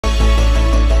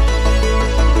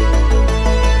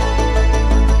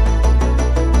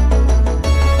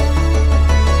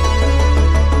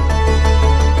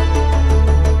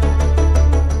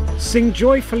Sing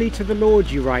joyfully to the Lord,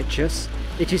 you righteous.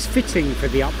 It is fitting for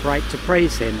the upright to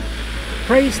praise him.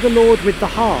 Praise the Lord with the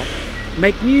harp.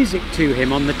 Make music to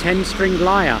him on the 10-stringed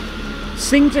lyre.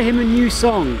 Sing to him a new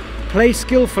song. Play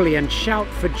skillfully and shout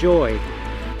for joy.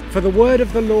 For the word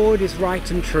of the Lord is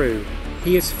right and true.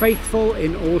 He is faithful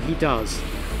in all he does.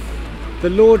 The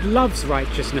Lord loves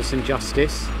righteousness and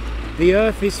justice. The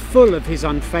earth is full of his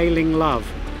unfailing love.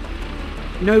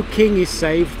 No king is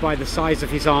saved by the size of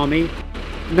his army.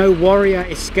 No warrior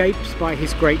escapes by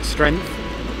his great strength.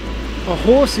 A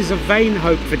horse is a vain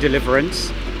hope for deliverance.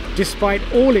 Despite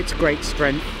all its great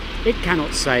strength, it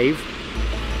cannot save.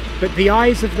 But the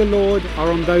eyes of the Lord are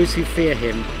on those who fear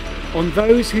him, on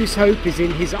those whose hope is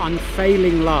in his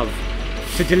unfailing love,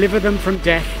 to deliver them from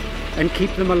death and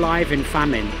keep them alive in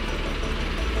famine.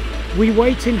 We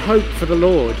wait in hope for the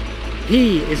Lord.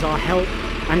 He is our help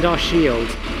and our shield.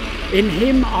 In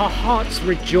him our hearts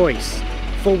rejoice,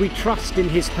 for we trust in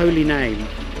his holy name.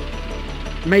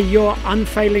 May your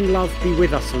unfailing love be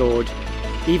with us, Lord,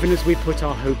 even as we put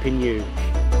our hope in you.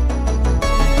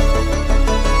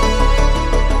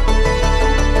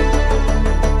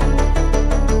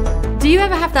 Do you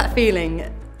ever have that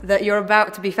feeling that you're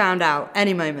about to be found out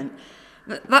any moment?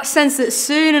 That sense that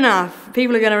soon enough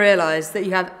people are going to realise that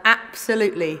you have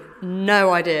absolutely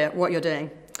no idea what you're doing.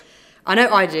 I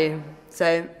know I do.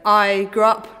 So I grew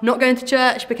up not going to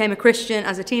church, became a Christian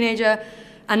as a teenager,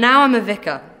 and now I'm a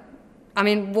vicar. I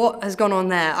mean, what has gone on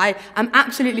there? I'm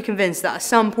absolutely convinced that at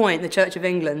some point the Church of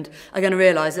England are going to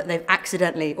realise that they've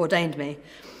accidentally ordained me.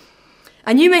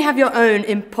 And you may have your own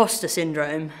imposter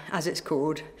syndrome, as it's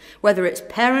called, whether it's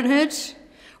parenthood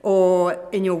or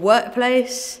in your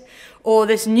workplace, or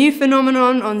this new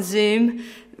phenomenon on Zoom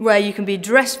where you can be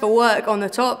dressed for work on the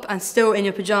top and still in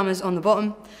your pyjamas on the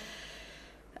bottom.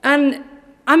 And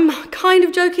I'm kind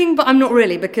of joking, but I'm not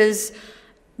really, because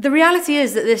the reality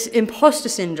is that this imposter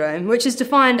syndrome, which is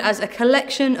defined as a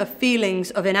collection of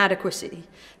feelings of inadequacy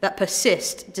that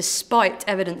persist despite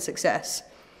evident success,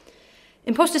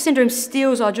 imposter syndrome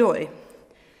steals our joy.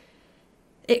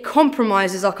 It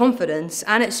compromises our confidence,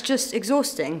 and it's just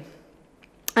exhausting.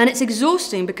 And it's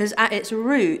exhausting because at its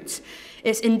root,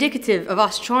 it's indicative of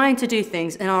us trying to do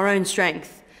things in our own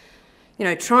strength. You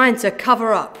know, trying to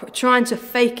cover up, trying to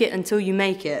fake it until you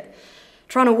make it,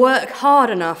 trying to work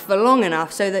hard enough for long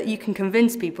enough so that you can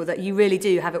convince people that you really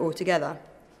do have it all together.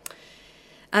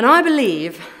 And I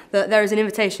believe that there is an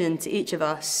invitation to each of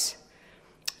us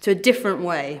to a different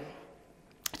way,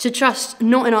 to trust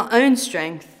not in our own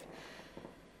strength,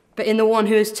 but in the one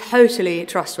who is totally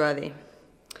trustworthy.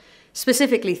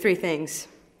 Specifically, three things: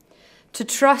 to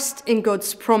trust in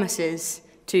God's promises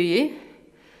to you,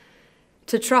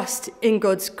 to trust in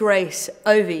God's grace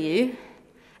over you,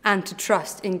 and to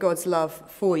trust in God's love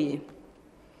for you.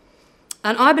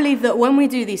 And I believe that when we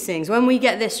do these things, when we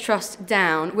get this trust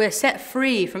down, we're set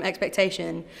free from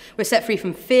expectation, we're set free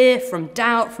from fear, from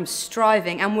doubt, from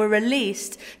striving, and we're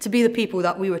released to be the people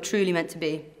that we were truly meant to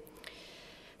be.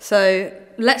 So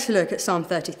let's look at Psalm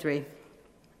 33.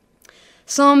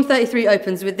 Psalm 33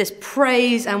 opens with this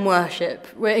praise and worship.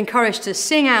 We're encouraged to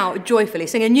sing out joyfully,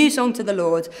 sing a new song to the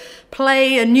Lord,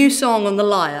 play a new song on the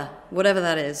lyre, whatever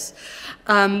that is.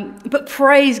 But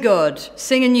praise God,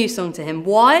 sing a new song to him.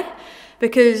 Why?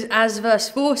 Because as verse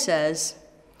 4 says,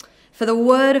 "For the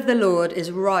word of the Lord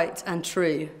is right and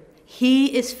true.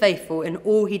 He is faithful in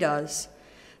all he does.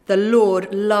 The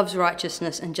Lord loves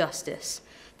righteousness and justice.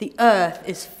 The earth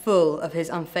is full of his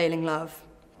unfailing love."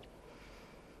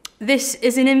 This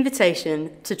is an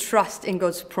invitation to trust in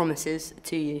God's promises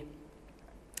to you.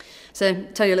 So, I'll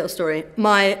tell you a little story.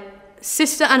 My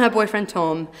sister and her boyfriend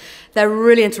Tom, they're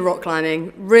really into rock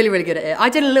climbing, really, really good at it. I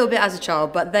did a little bit as a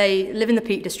child, but they live in the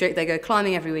Peak District. They go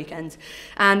climbing every weekend.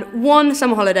 And one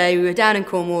summer holiday, we were down in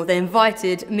Cornwall. They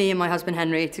invited me and my husband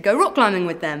Henry to go rock climbing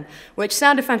with them, which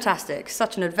sounded fantastic.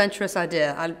 Such an adventurous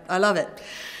idea. I love it.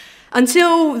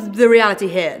 Until the reality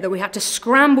hit that we had to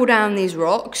scramble down these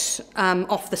rocks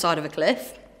off the side of a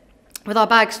cliff with our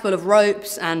bags full of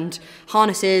ropes and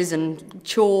harnesses and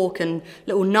chalk and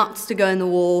little nuts to go in the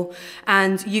wall.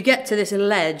 And you get to this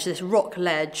ledge, this rock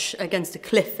ledge against a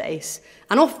cliff face,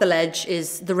 and off the ledge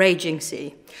is the raging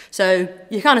sea. So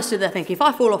you kind of stood there thinking, if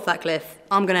I fall off that cliff,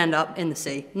 I'm going to end up in the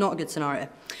sea. Not a good scenario.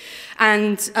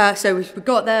 And so we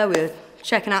got there, we were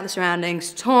checking out the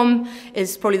surroundings. Tom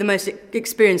is probably the most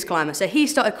experienced climber. So he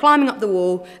started climbing up the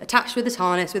wall, attached with his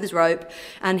harness, with his rope,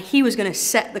 and he was going to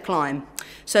set the climb.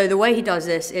 So the way he does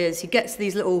this is he gets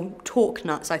these little torque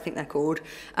nuts, I think they're called,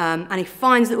 and he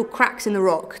finds little cracks in the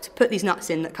rock to put these nuts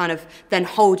in that kind of then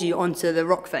hold you onto the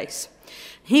rock face.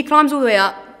 He climbs all the way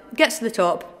up, gets to the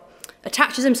top,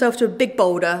 attaches himself to a big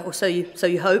boulder, or so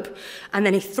you hope, and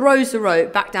then he throws the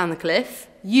rope back down the cliff.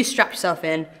 You strap yourself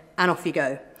in, and off you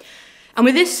go. And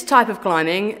with this type of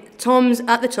climbing, Tom's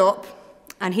at the top,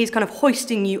 and he's kind of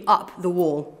hoisting you up the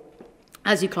wall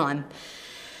as you climb.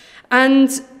 And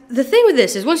the thing with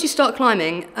this is once you start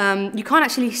climbing, you can't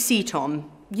actually see Tom.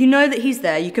 You know that he's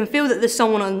there. You can feel that there's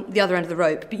someone on the other end of the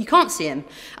rope, but you can't see him.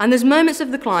 And there's moments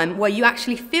of the climb where you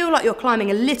actually feel like you're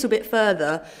climbing a little bit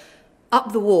further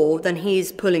up the wall than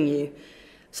he's pulling you.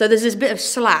 So there's this bit of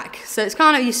slack. So it's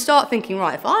kind of, you start thinking,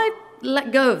 right, if I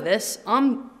let go of this,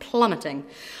 I'm plummeting.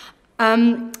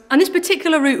 And this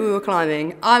particular route we were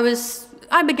climbing,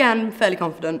 I began fairly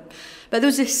confident, but there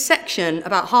was this section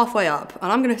about halfway up,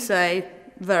 and I'm going to say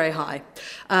very high,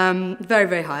 very,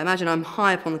 very high. Imagine I'm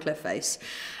high up on the cliff face.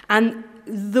 And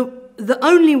the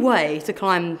only way to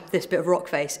climb this bit of rock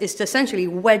face is to essentially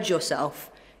wedge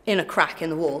yourself in a crack in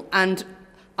the wall. And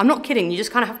I'm not kidding, you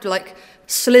just kind of have to like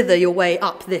slither your way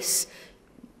up this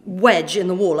wedge in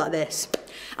the wall like this.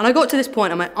 And I got to this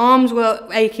point and my arms were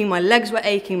aching, my legs were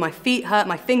aching, my feet hurt,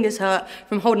 my fingers hurt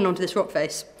from holding onto this rock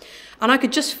face. And I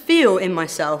could just feel in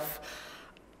myself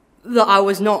that I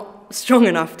was not strong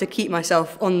enough to keep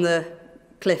myself on the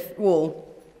cliff wall.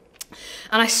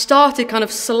 And I started kind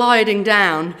of sliding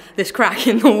down this crack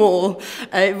in the wall.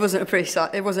 It wasn't a pretty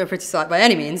sight by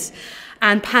any means.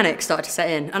 And panic started to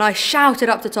set in. And I shouted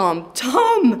up to Tom,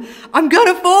 "Tom, I'm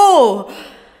gonna fall!"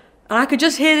 And I could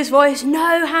just hear this voice,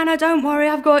 "No, Hannah, don't worry,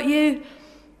 I've got you."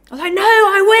 I was like, "No,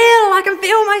 I will, I can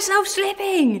feel myself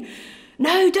slipping."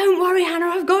 "No, don't worry, Hannah,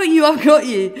 I've got you, I've got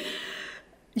you."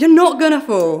 "You're not gonna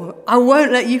fall. I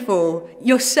won't let you fall.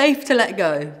 You're safe to let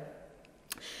go."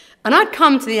 And I'd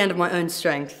come to the end of my own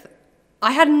strength.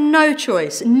 I had no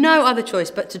choice, no other choice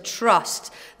but to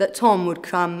trust that Tom would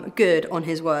come good on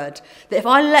his word. That if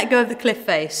I let go of the cliff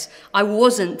face, I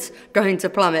wasn't going to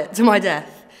plummet to my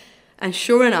death. And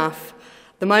sure enough,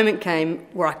 the moment came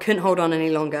where I couldn't hold on any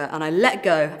longer, and I let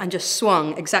go and just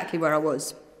swung exactly where I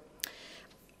was.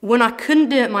 When I couldn't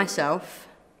do it myself,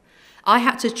 I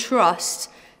had to trust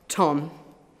Tom.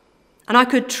 And I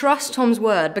could trust Tom's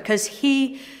word because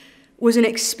he was an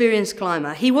experienced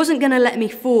climber. He wasn't going to let me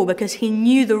fall because he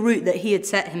knew the route that he had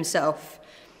set himself.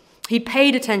 He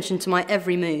paid attention to my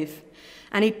every move,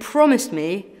 and he promised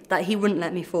me that he wouldn't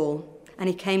let me fall, and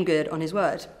he came good on his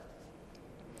word.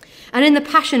 And in the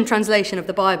Passion translation of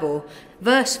the Bible,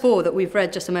 verse 4 that we've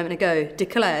read just a moment ago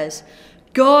declares,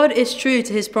 "God is true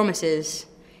to his promises.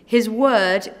 His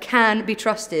word can be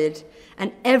trusted,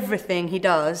 and everything he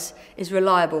does is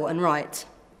reliable and right."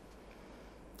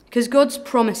 Because God's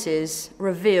promises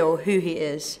reveal who he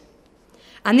is.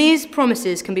 And these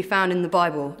promises can be found in the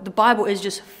Bible. The Bible is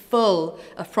just full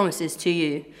of promises to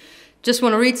you. Just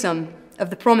want to read some of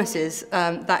the promises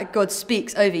that God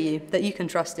speaks over you that you can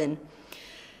trust in.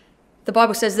 The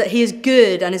Bible says that he is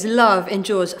good and his love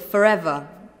endures forever.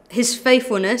 His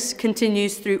faithfulness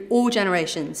continues through all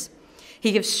generations.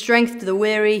 He gives strength to the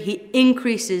weary. He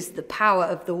increases the power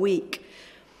of the weak.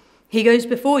 He goes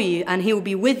before you and he will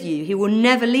be with you. He will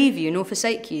never leave you nor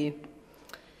forsake you.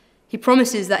 He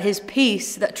promises that his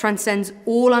peace that transcends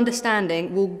all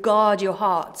understanding will guard your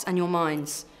hearts and your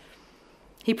minds.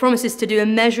 He promises to do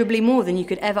immeasurably more than you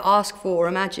could ever ask for or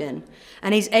imagine.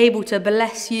 And he's able to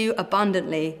bless you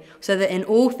abundantly so that in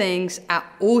all things, at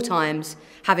all times,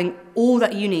 having all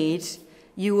that you need,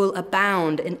 you will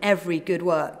abound in every good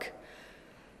work.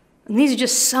 And these are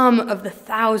just some of the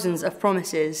thousands of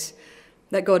promises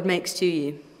that God makes to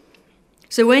you.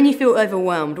 So when you feel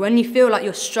overwhelmed, when you feel like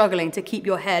you're struggling to keep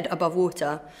your head above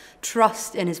water,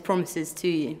 trust in his promises to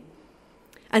you.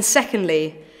 And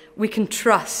secondly, we can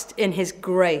trust in his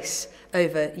grace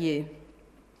over you.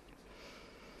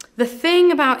 The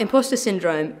thing about imposter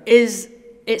syndrome is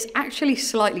it's actually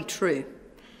slightly true.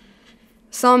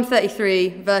 Psalm 33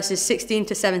 verses 16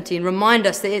 to 17 remind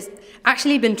us that it's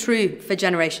actually been true for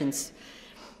generations.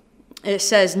 It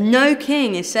says, "No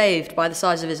king is saved by the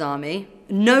size of his army.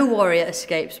 No warrior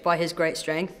escapes by his great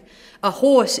strength. A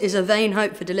horse is a vain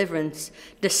hope for deliverance.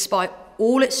 Despite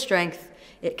all its strength,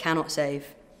 it cannot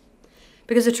save."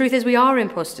 Because the truth is we are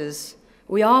imposters.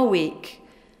 We are weak.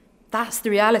 That's the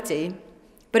reality.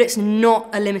 But it's not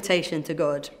a limitation to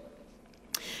God.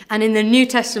 And in the New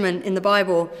Testament, in the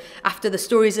Bible, after the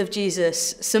stories of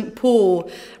Jesus, St Paul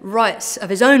writes of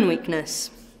his own weakness.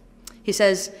 He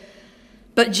says,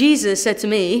 "But Jesus said to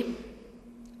me,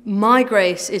 'My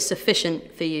grace is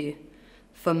sufficient for you,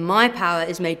 for my power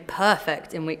is made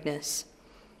perfect in weakness.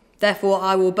 Therefore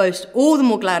I will boast all the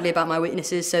more gladly about my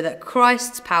weaknesses so that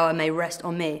Christ's power may rest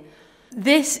on me.'"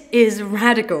 This is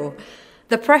radical.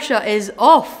 The pressure is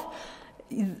off.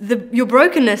 Your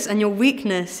brokenness and your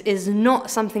weakness is not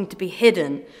something to be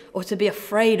hidden or to be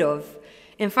afraid of.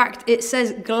 In fact, it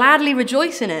says gladly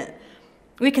rejoice in it.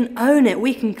 We can own it.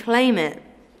 We can claim it.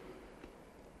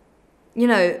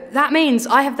 That means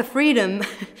I have the freedom.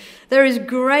 There is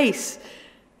grace.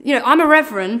 I'm a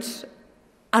reverend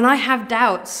and I have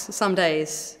doubts some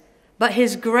days, but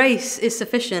his grace is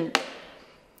sufficient.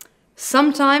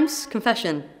 Sometimes,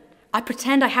 confession, I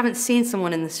pretend I haven't seen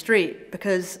someone in the street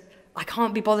because I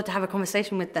can't be bothered to have a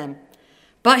conversation with them.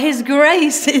 But his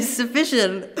grace is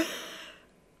sufficient.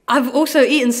 I've also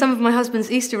eaten some of my husband's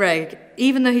Easter egg,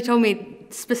 even though he told me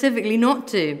specifically not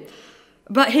to.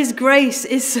 But his grace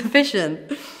is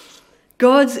sufficient.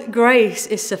 God's grace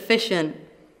is sufficient.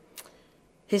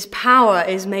 His power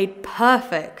is made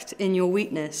perfect in your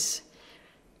weakness.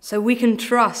 So we can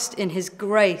trust in his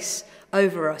grace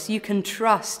over us. You can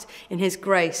trust in his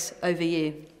grace over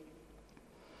you.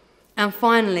 And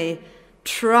finally,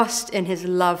 trust in his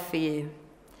love for you.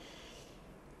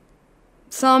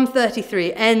 Psalm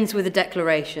 33 ends with a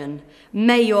declaration.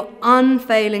 May your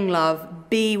unfailing love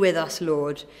be with us,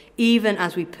 Lord, even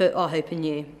as we put our hope in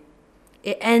you.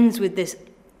 It ends with this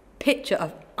picture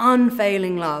of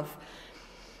unfailing love.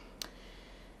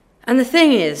 And the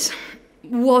thing is,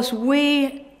 whilst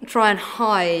we try and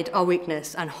hide our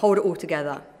weakness and hold it all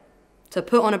together, to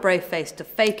put on a brave face, to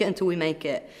fake it until we make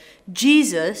it,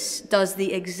 Jesus does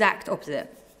the exact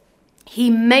opposite. He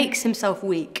makes himself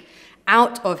weak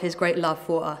out of his great love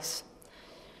for us.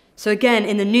 So again,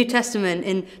 in the New Testament,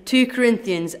 in 2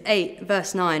 Corinthians 8,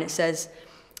 verse 9, it says,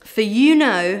 "For you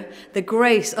know the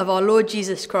grace of our Lord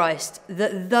Jesus Christ,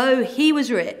 that though he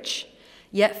was rich,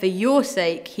 yet for your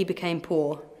sake he became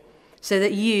poor, so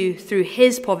that you, through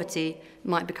his poverty,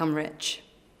 might become rich."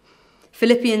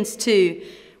 Philippians 2,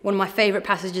 one of my favorite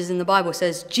passages in the Bible,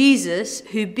 says, "Jesus,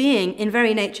 who being in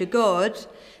very nature God,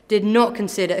 did not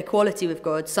consider equality with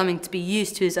God something to be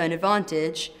used to his own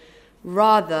advantage.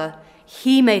 Rather,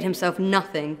 he made himself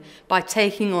nothing by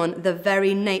taking on the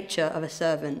very nature of a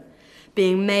servant,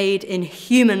 being made in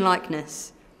human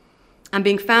likeness. And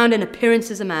being found in appearance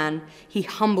as a man, he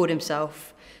humbled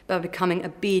himself by becoming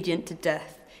obedient to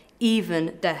death,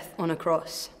 even death on a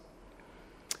cross."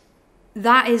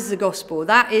 That is the gospel.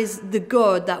 That is the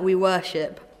God that we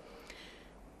worship.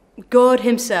 God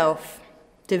himself,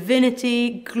 divinity,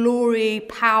 glory,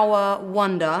 power,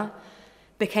 wonder,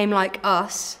 became like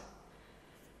us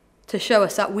to show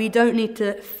us that we don't need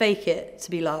to fake it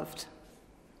to be loved.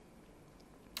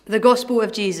 The gospel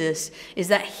of Jesus is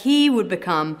that he would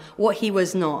become what he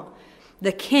was not.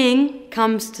 The king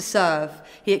comes to serve.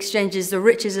 He exchanges the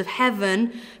riches of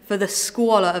heaven for the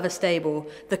squalor of a stable.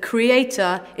 The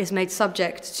creator is made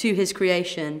subject to his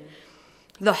creation.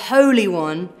 The Holy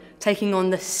One taking on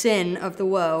the sin of the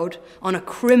world on a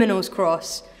criminal's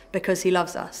cross because he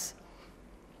loves us.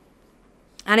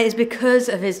 And it is because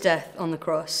of his death on the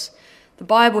cross. The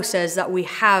Bible says that we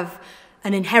have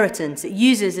an inheritance. It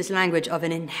uses this language of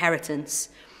an inheritance.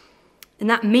 And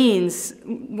that means,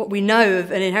 what we know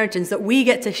of an inheritance, that we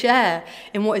get to share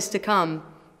in what is to come.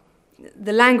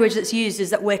 The language that's used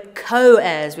is that we're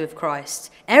co-heirs with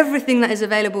Christ. Everything that is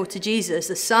available to Jesus,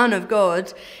 the Son of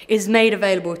God, is made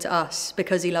available to us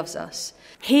because he loves us.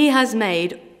 He has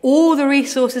made all the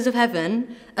resources of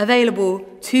heaven available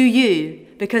to you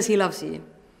because he loves you.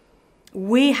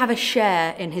 We have a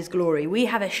share in his glory. We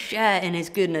have a share in his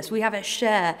goodness. We have a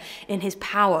share in his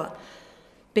power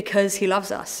because he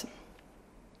loves us.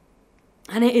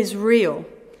 And it is real.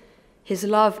 His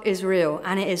love is real,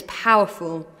 and it is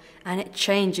powerful, and it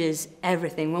changes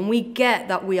everything. When we get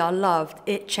that we are loved,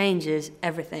 it changes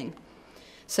everything.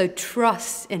 So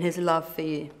trust in his love for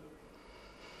you.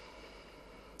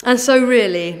 And so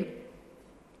really,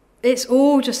 it's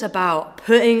all just about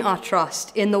putting our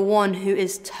trust in the one who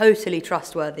is totally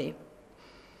trustworthy.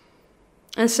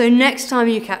 And so next time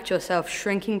you catch yourself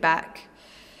shrinking back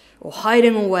or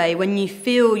hiding away, when you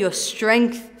feel your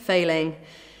strength failing,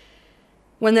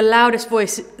 when the loudest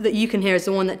voice that you can hear is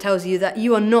the one that tells you that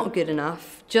you are not good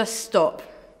enough, just stop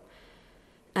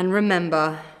and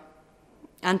remember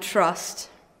and trust.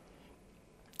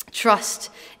 Trust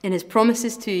in his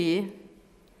promises to you.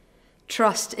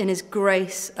 Trust in his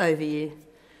grace over you,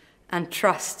 and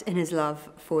trust in his love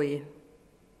for you.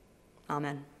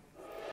 Amen.